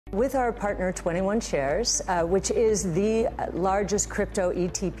With our partner 21 Shares, which is the largest crypto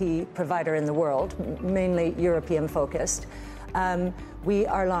ETP provider in the world, mainly European focused, we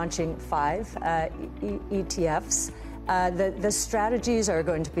are launching 5 ETFs. The strategies are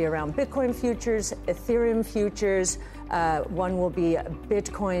going to be around Bitcoin futures, Ethereum futures, one will be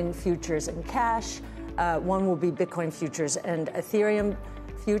Bitcoin futures and cash, one will be Bitcoin futures and Ethereum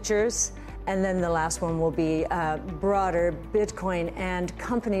futures, and then the last one will be broader Bitcoin and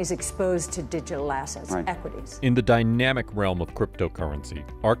companies exposed to digital assets, equities. In the dynamic realm of cryptocurrency,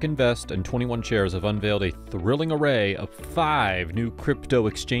 Ark Invest and 21 Shares have unveiled a thrilling array of 5 new crypto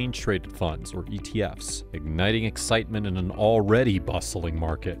exchange-traded funds, or ETFs, igniting excitement in an already bustling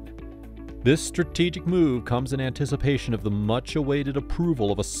market. This strategic move comes in anticipation of the much-awaited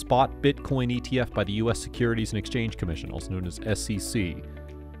approval of a spot Bitcoin ETF by the U.S. Securities and Exchange Commission, also known as SEC.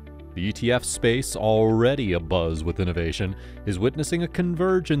 The ETF space, already abuzz with innovation, is witnessing a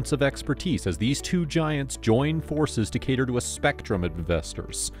convergence of expertise as these two giants join forces to cater to a spectrum of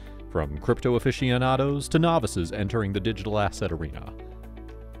investors, from crypto aficionados to novices entering the digital asset arena.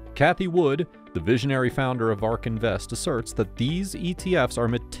 Cathie Wood, the visionary founder of Ark Invest, asserts that these ETFs are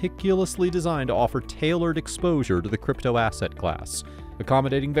meticulously designed to offer tailored exposure to the crypto asset class,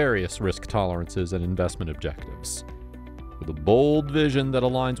 accommodating various risk tolerances and investment objectives. With a bold vision that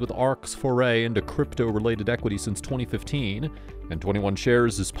aligns with Ark's foray into crypto-related equity since 2015, and 21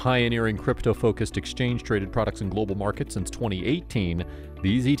 Shares is pioneering crypto-focused exchange-traded products in global markets since 2018,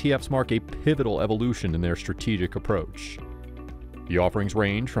 these ETFs mark a pivotal evolution in their strategic approach. The offerings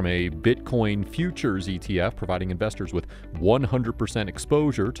range from a Bitcoin futures ETF providing investors with 100%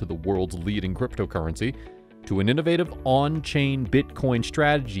 exposure to the world's leading cryptocurrency, to an innovative on-chain Bitcoin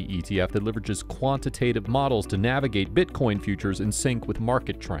strategy ETF that leverages quantitative models to navigate Bitcoin futures in sync with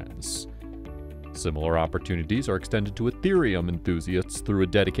market trends. Similar opportunities are extended to Ethereum enthusiasts through a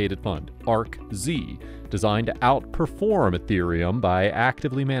dedicated fund, Ark Z, designed to outperform Ethereum by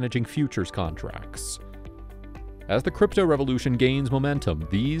actively managing futures contracts. As the crypto revolution gains momentum,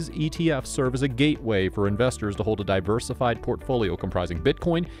 these ETFs serve as a gateway for investors to hold a diversified portfolio comprising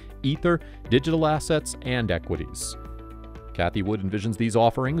Bitcoin, Ether, digital assets, and equities. Cathie Wood envisions these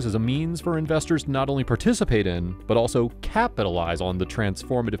offerings as a means for investors to not only participate in, but also capitalize on the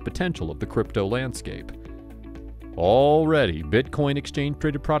transformative potential of the crypto landscape. Already, Bitcoin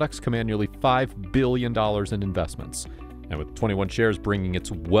exchange-traded products command nearly $5 billion in investments. And with 21 Shares bringing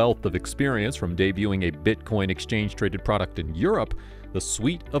its wealth of experience from debuting a Bitcoin exchange-traded product in Europe, the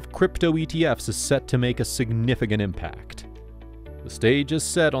suite of crypto ETFs is set to make a significant impact. The stage is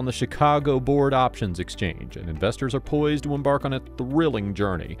set on the Chicago Board Options Exchange, and investors are poised to embark on a thrilling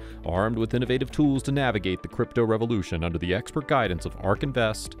journey, armed with innovative tools to navigate the crypto revolution under the expert guidance of Ark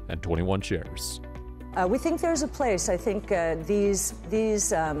Invest and 21 Shares. We think there's a place. I think these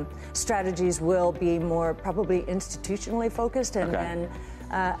strategies will be more probably institutionally focused, and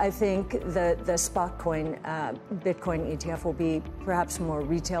I think the spot coin Bitcoin ETF will be perhaps more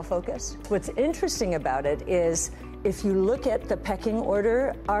retail focused. What's interesting about it is if you look at the pecking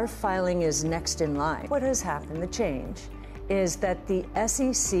order, our filing is next in line. What has happened, the change, is that the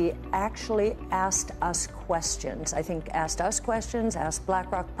SEC actually asked us questions. I think asked us questions, asked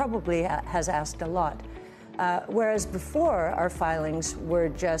BlackRock, probably has asked a lot. Whereas before, our filings were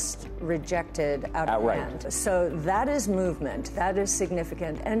just rejected outright. So that is movement, that is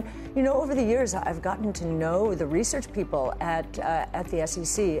significant. And, you know, over the years, I've gotten to know the research people at the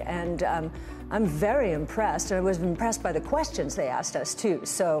SEC, and I'm very impressed, and I was impressed by the questions they asked us, too.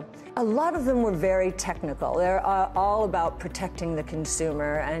 So a lot of them were very technical. They're all about protecting the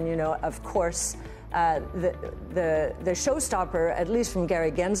consumer, and, you know, of course, the showstopper, at least from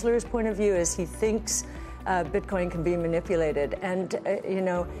Gary Gensler's point of view, is he thinks Bitcoin can be manipulated. And, you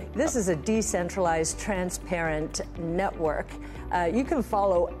know, this is a decentralized, transparent network. You can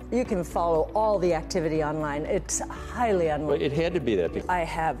follow all the activity online. It's highly unlikely. Well, it had to be that. I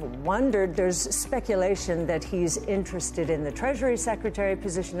have wondered, there's speculation that he's interested in the Treasury Secretary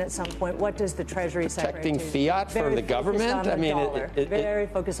position at some point. What does the Treasury Secretary do? Protecting fiat for the government? I mean, very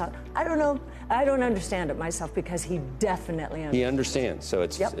focused on. I don't know. I don't understand it myself, because he definitely understands. He understands. So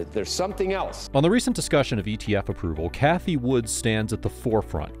it's there's something else. On the recent discussion of ETF approval, Cathie Wood stands at the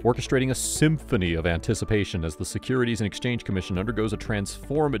forefront, orchestrating a symphony of anticipation as the Securities and Exchange Commission undergoes a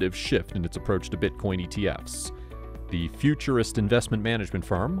transformative shift in its approach to Bitcoin ETFs. The futurist investment management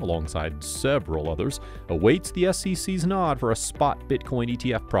firm, alongside several others, awaits the SEC's nod for a spot Bitcoin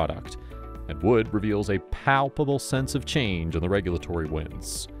ETF product, and Wood reveals a palpable sense of change in the regulatory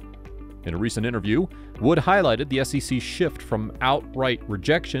winds. In a recent interview, Wood highlighted the SEC's shift from outright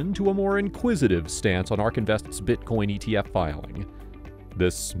rejection to a more inquisitive stance on Ark Invest's Bitcoin ETF filing.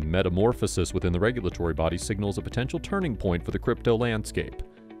 This metamorphosis within the regulatory body signals a potential turning point for the crypto landscape.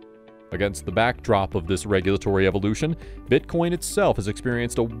 Against the backdrop of this regulatory evolution, Bitcoin itself has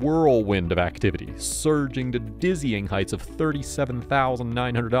experienced a whirlwind of activity, surging to dizzying heights of $37,900,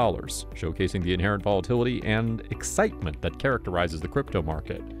 showcasing the inherent volatility and excitement that characterizes the crypto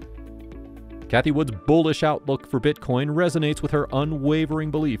market. Cathie Wood's bullish outlook for Bitcoin resonates with her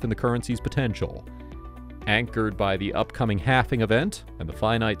unwavering belief in the currency's potential. Anchored by the upcoming halving event and the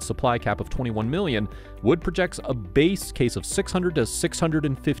finite supply cap of 21 million, Wood projects a base case of $600,000 to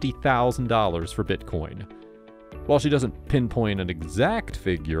 $650,000 for Bitcoin. While she doesn't pinpoint an exact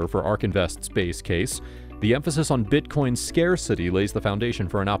figure for Ark Invest's base case, the emphasis on Bitcoin's scarcity lays the foundation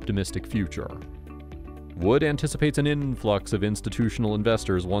for an optimistic future. Wood anticipates an influx of institutional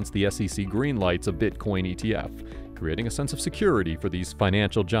investors once the SEC greenlights a Bitcoin ETF, creating a sense of security for these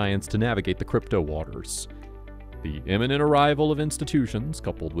financial giants to navigate the crypto waters. The imminent arrival of institutions,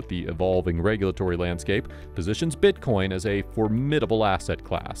 coupled with the evolving regulatory landscape, positions Bitcoin as a formidable asset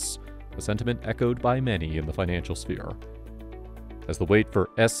class, a sentiment echoed by many in the financial sphere. As the wait for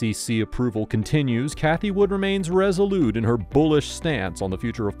SEC approval continues, Cathie Wood remains resolute in her bullish stance on the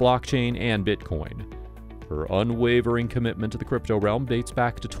future of blockchain and Bitcoin. Her unwavering commitment to the crypto realm dates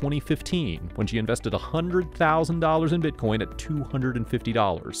back to 2015, when she invested $100,000 in Bitcoin at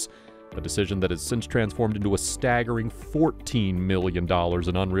 $250, a decision that has since transformed into a staggering $14 million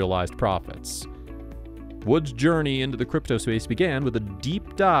in unrealized profits. Wood's journey into the crypto space began with a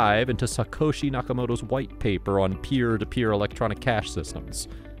deep dive into Satoshi Nakamoto's white paper on peer-to-peer electronic cash systems,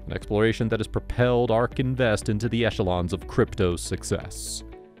 an exploration that has propelled Ark Invest into the echelons of crypto success.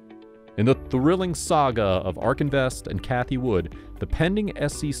 In the thrilling saga of Ark Invest and Cathie Wood, the pending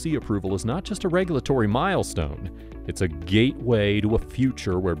SEC approval is not just a regulatory milestone, it's a gateway to a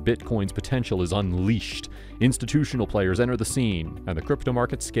future where Bitcoin's potential is unleashed, institutional players enter the scene, and the crypto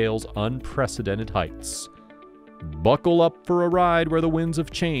market scales unprecedented heights. Buckle up for a ride where the winds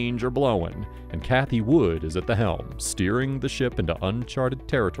of change are blowing, and Cathie Wood is at the helm, steering the ship into uncharted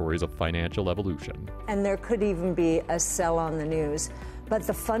territories of financial evolution. And there could even be a sell on the news. But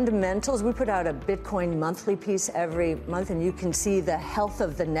the fundamentals, we put out a Bitcoin monthly piece every month, and you can see the health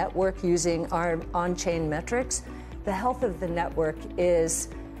of the network using our on-chain metrics. The health of the network is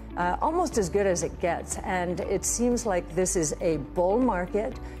almost as good as it gets, and it seems like this is a bull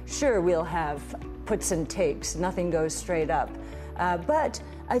market. Sure, we'll have puts and takes, nothing goes straight up. But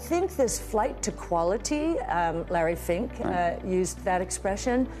I think this flight to quality, Larry Fink used that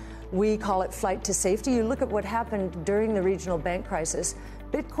expression. We call it flight to safety. You look at what happened during the regional bank crisis.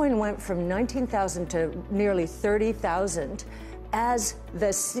 Bitcoin went from 19,000 to nearly 30,000 as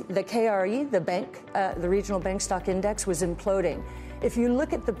the KRE, the regional bank stock index, was imploding. If you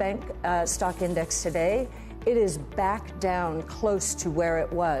look at the bank stock index today, it is back down close to where it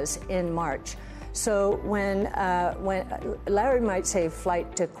was in March. So when Larry might say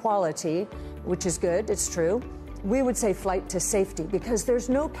flight to quality, which is good, it's true, we would say flight to safety, because there's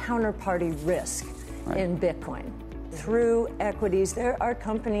no counterparty risk in Bitcoin. Through equities, there are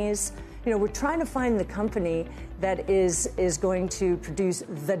companies, we're trying to find the company that is going to produce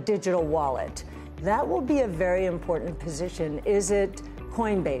the digital wallet. That will be a very important position. Is it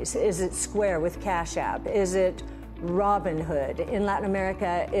Coinbase? Is it Square with Cash App? Is it Robinhood? In Latin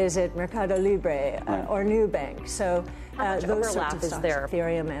America, is it Mercado Libre or Nubank? So those sorts of stocks,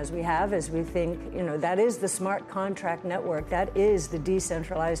 Ethereum, as we think, that is the smart contract network. That is the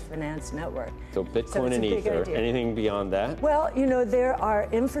decentralized finance network. So Bitcoin and Ether, anything beyond that? Well, there are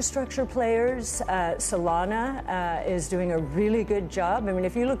infrastructure players. Solana is doing a really good job. I mean,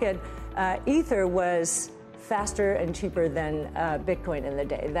 if you look at Ether was faster and cheaper than Bitcoin in the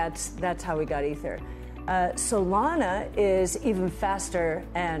day. That's how we got Ether. Solana is even faster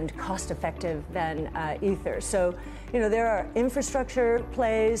and cost-effective than Ether. So, there are infrastructure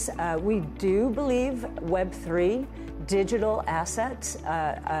plays. We do believe Web3, digital assets.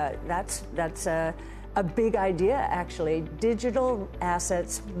 That's a big idea, actually. Digital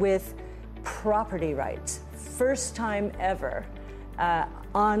assets with property rights. First time ever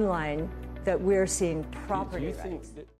online that we're seeing property rights.